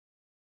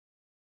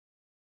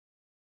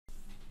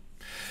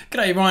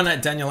G'day everyone,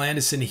 Daniel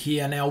Anderson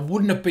here. Now,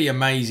 wouldn't it be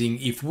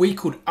amazing if we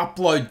could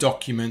upload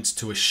documents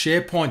to a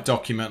SharePoint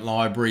document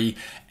library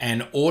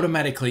and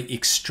automatically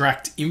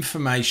extract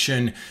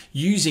information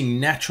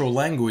using natural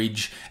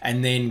language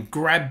and then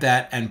grab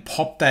that and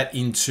pop that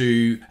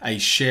into a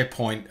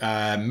SharePoint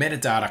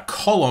metadata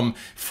column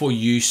for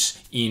use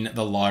in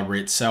the library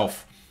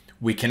itself?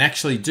 We can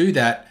actually do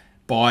that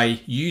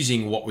by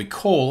using what we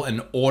call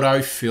an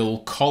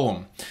autofill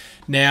column.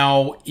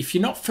 Now, if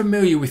you're not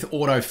familiar with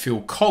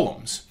autofill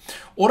columns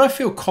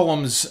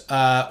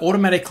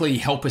automatically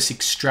help us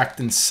extract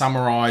and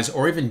summarize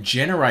or even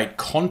generate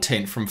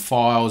content from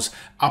files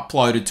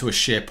uploaded to a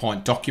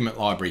SharePoint document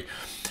library.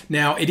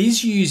 Now, it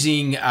is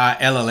using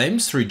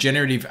LLMs through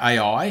generative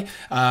AI,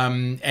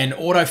 and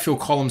autofill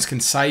columns can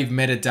save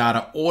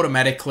metadata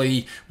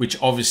automatically,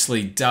 which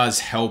obviously does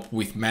help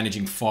with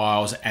managing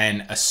files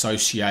and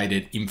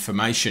associated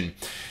information.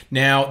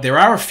 Now, there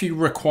are a few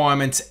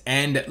requirements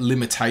and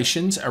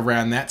limitations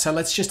around that, so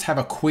let's just have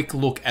a quick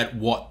look at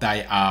what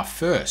they are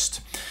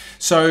first.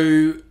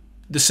 So,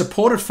 the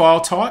supported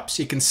file types,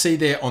 you can see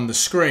there on the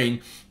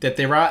screen that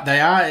they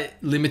are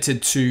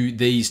limited to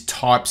these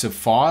types of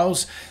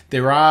files.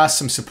 There are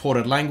some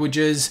supported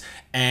languages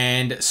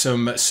and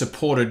some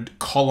supported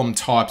column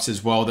types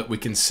as well that we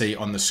can see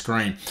on the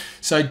screen.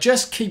 So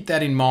just keep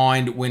that in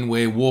mind when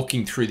we're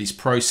walking through this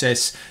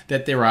process,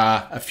 that there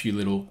are a few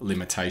little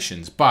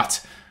limitations.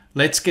 But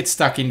let's get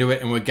stuck into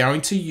it, and we're going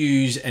to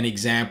use an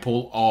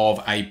example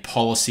of a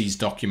policies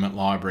document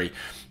library.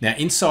 Now,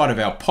 inside of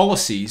our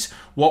policies,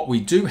 what we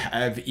do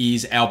have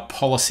is our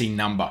policy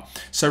number.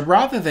 So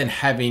rather than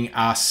having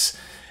us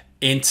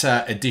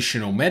enter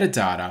additional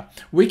metadata,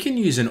 we can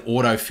use an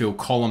autofill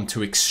column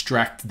to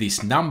extract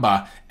this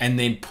number and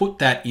then put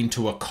that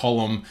into a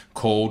column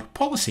called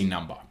policy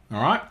number.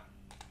 All right.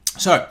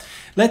 So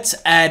let's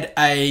add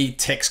a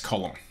text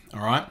column.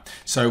 All right,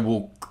 so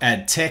we'll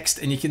add text,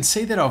 and you can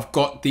see that I've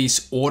got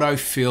this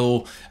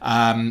autofill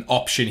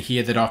option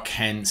here that I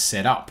can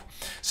set up.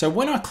 So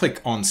when I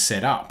click on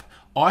set up,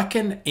 I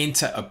can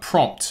enter a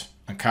prompt.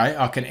 Okay,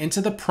 I can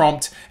enter the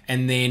prompt,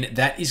 and then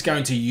that is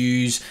going to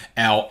use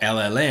our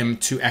LLM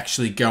to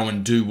actually go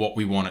and do what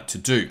we want it to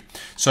do.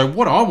 So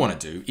what I want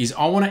to do is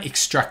I want to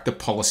extract the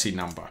policy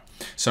number.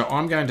 So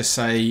I'm going to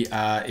say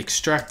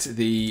extract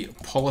the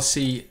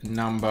policy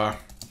number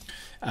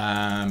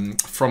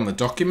from the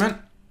document.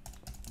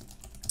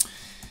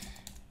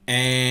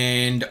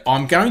 And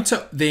I'm going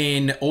to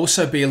then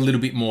also be a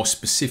little bit more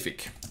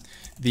specific.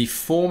 The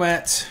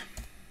format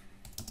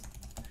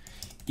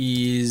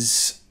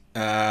is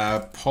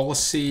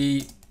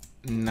policy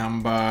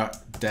number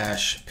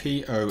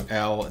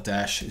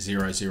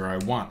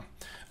 -POL-001.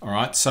 All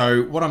right,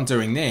 so what I'm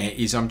doing there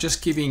is I'm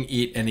just giving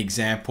it an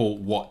example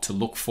what to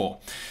look for.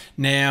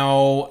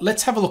 Now,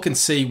 let's have a look and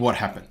see what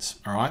happens.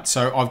 All right,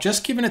 so I've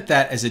just given it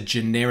that as a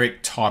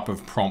generic type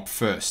of prompt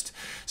first.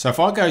 So if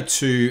I go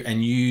to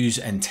and use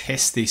and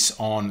test this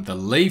on the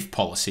leave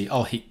policy,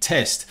 I'll hit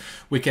test.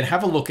 We can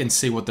have a look and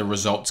see what the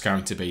result's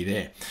going to be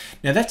there.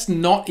 Now, that's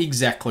not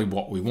exactly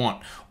what we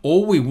want.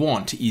 All we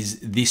want is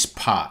this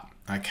part,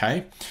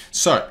 okay?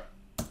 So,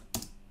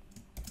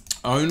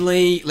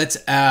 let's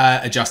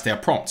adjust our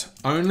prompt.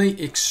 Only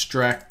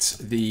extract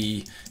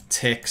the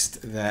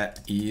text that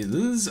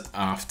is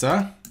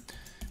after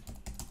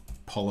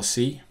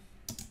policy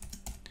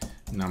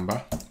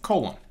number :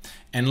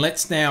 and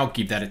let's now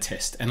give that a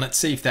test, and let's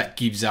see if that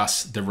gives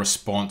us the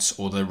response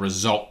or the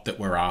result that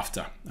we're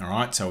after. All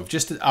right, so we've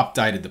just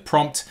updated the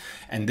prompt,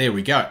 and there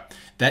we go.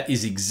 That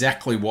is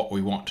exactly what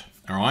we want.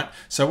 All right,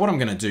 so what I'm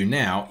going to do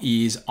now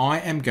is I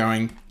am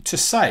going to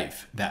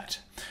save that.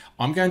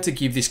 I'm going to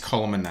give this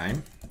column a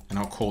name, and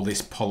I'll call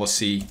this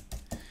policy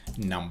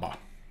number.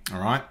 All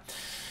right.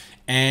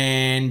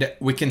 And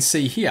we can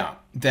see here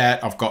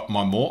that I've got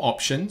my more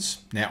options.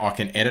 Now I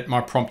can edit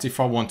my prompt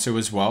if I want to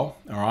as well.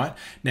 All right.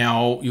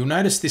 Now you'll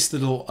notice this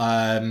little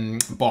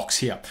box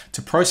here.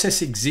 To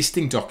process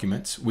existing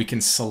documents, we can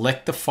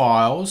select the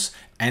files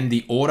and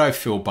the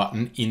autofill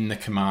button in the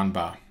command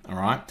bar. All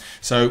right.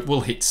 So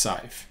we'll hit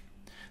save.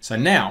 So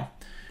now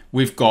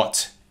we've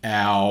got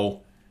our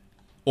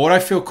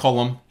autofill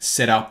column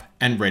set up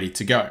and ready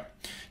to go.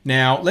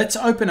 Now let's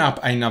open up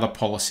another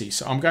policy.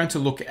 So I'm going to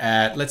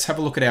let's have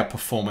a look at our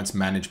performance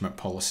management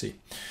policy.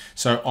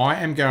 So I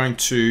am going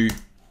to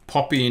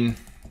pop in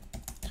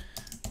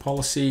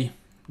policy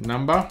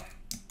number,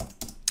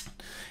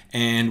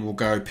 and we'll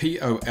go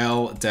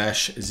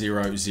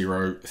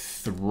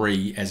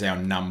POL-003 as our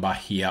number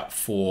here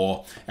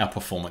for our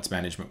performance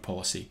management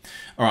policy.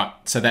 All right,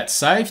 so that's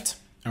saved.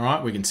 All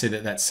right, we can see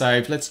that that's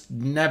saved. Let's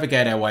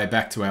navigate our way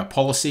back to our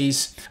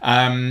policies.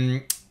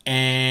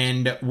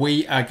 And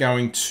we are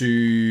going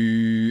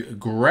to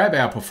grab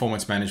our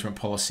performance management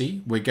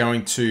policy. We're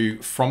going to,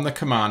 from the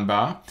command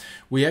bar,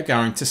 we are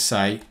going to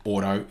say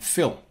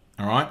autofill.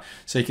 All right,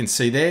 so you can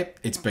see there,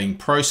 it's being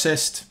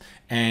processed,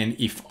 and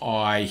if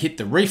I hit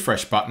the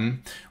refresh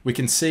button, we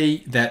can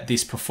see that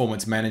this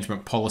performance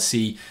management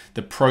policy,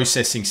 the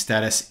processing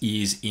status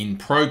is in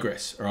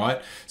progress, all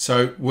right?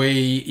 So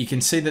you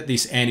can see that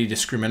this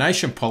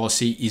anti-discrimination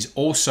policy is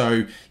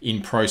also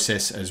in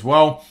progress,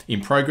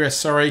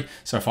 sorry.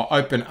 So if I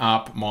open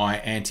up my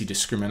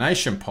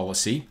anti-discrimination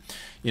policy,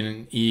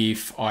 and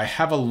if I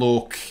have a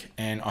look,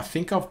 and I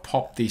think I've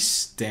popped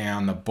this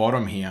down the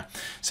bottom here,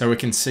 so we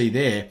can see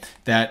there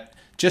that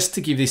just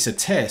to give this a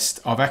test,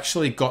 I've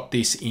actually got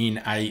this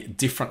in a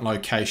different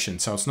location.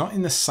 So it's not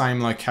in the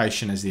same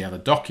location as the other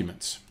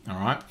documents, all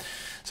right?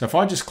 So if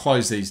I just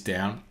close these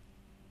down,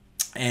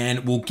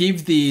 and we'll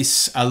give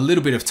this a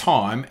little bit of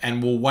time,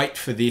 and we'll wait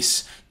for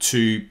this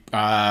to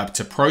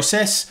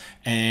process,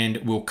 and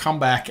we'll come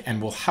back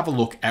and we'll have a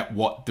look at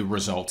what the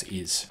result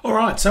is. All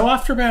right, so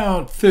after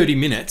about 30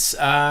 minutes,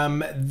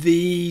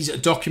 these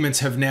documents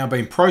have now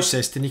been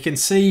processed, and you can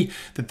see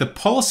that the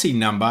policy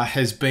number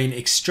has been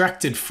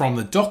extracted from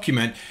the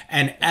document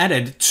and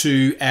added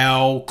to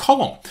our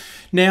column.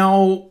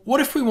 Now, what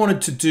if we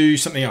wanted to do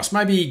something else?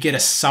 Maybe get a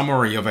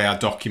summary of our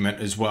document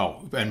as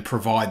well and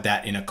provide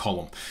that in a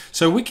column.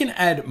 So we can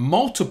add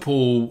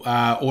multiple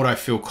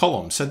autofill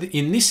columns. So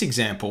in this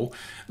example,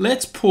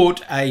 let's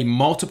put a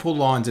multiple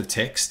lines of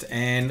text,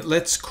 and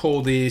let's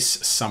call this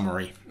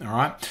summary, all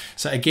right?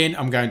 So again,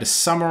 I'm going to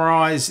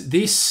summarize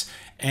this,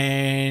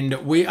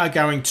 and we are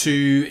going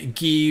to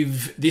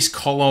give this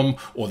column,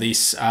 or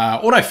this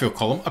autofill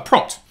column, a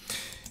prompt.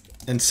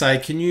 And say,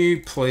 can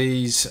you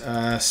please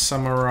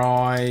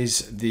summarize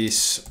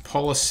this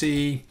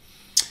policy?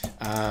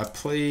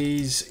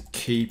 Please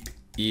keep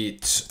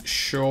it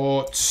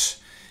short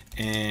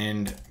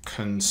and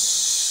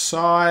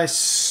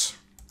concise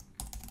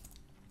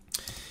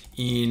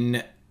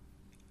in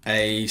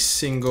a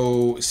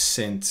single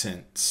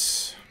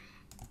sentence.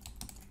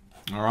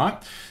 All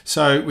right,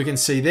 so we can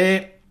see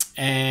there,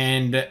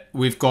 and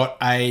we've got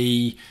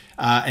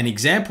an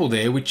example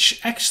there,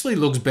 which actually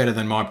looks better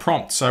than my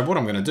prompt. So what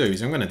I'm going to do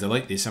is I'm going to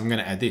delete this. I'm going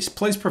to add this.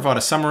 Please provide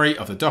a summary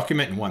of the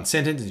document in one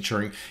sentence,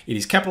 ensuring it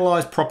is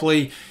capitalized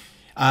properly.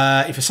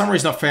 If a summary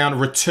is not found,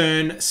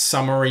 return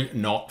summary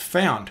not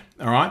found.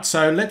 All right,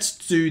 so let's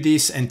do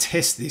this and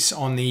test this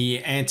on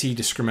the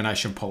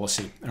anti-discrimination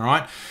policy. All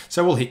right,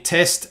 so we'll hit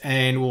test,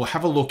 and we'll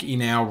have a look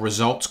in our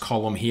results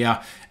column here,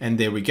 and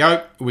there we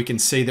go. We can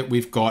see that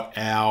we've got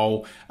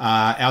our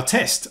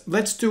test.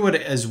 Let's do it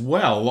as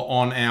well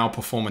on our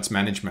performance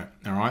management.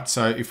 All right,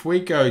 so if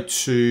we go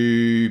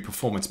to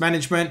performance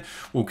management,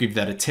 we'll give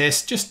that a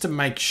test just to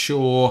make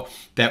sure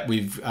that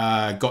we've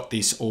got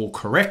this all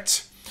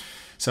correct.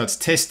 So it's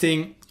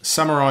testing,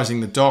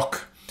 summarizing the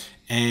doc,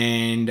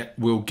 and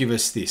will give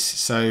us this.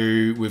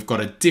 So we've got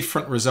a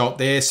different result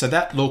there. So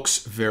that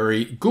looks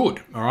very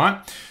good, all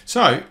right?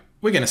 So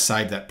we're gonna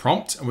save that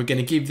prompt, and we're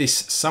gonna give this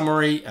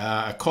summary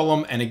a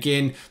column. And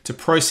again, to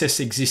process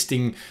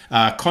existing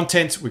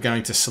content, we're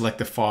going to select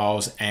the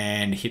files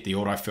and hit the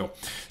autofill.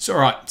 So,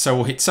 all right, so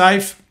we'll hit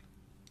save.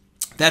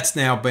 That's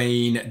now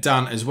been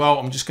done as well.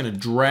 I'm just gonna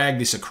drag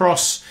this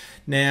across.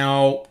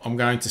 Now I'm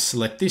going to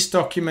select this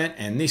document,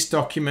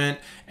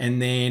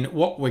 and then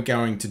what we're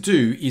going to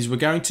do is we're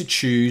going to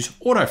choose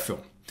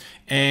autofill,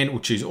 and we'll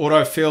choose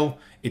autofill.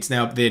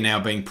 They're now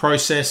being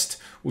processed.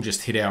 We'll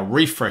just hit our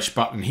refresh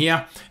button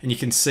here, and you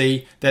can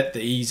see that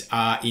these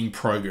are in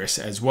progress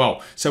as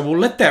well. So we'll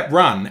let that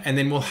run, and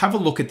then we'll have a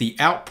look at the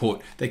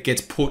output that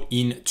gets put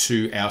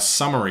into our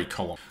summary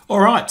column. All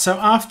right, so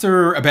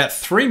after about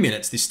 3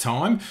 minutes this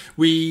time,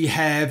 we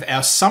have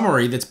our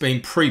summary that's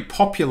been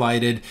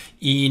pre-populated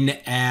in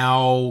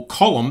our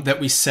column that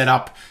we set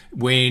up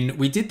when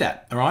we did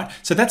that, all right?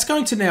 So that's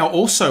going to now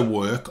also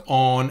work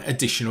on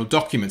additional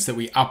documents that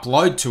we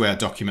upload to our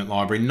document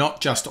library,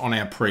 not just on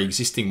our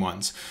pre-existing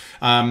ones.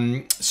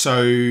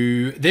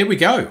 So there we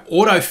go,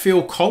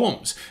 autofill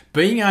columns,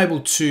 being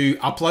able to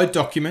upload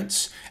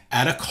documents,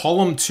 add a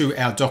column to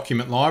our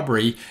document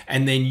library,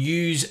 and then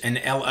use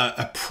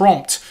a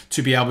prompt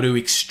to be able to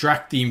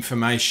extract the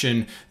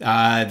information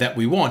that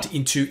we want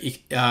into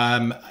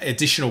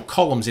additional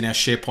columns in our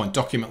SharePoint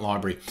document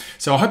library.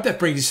 So I hope that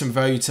brings you some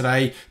value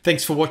today.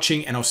 Thanks for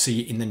watching, and I'll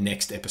see you in the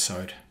next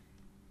episode.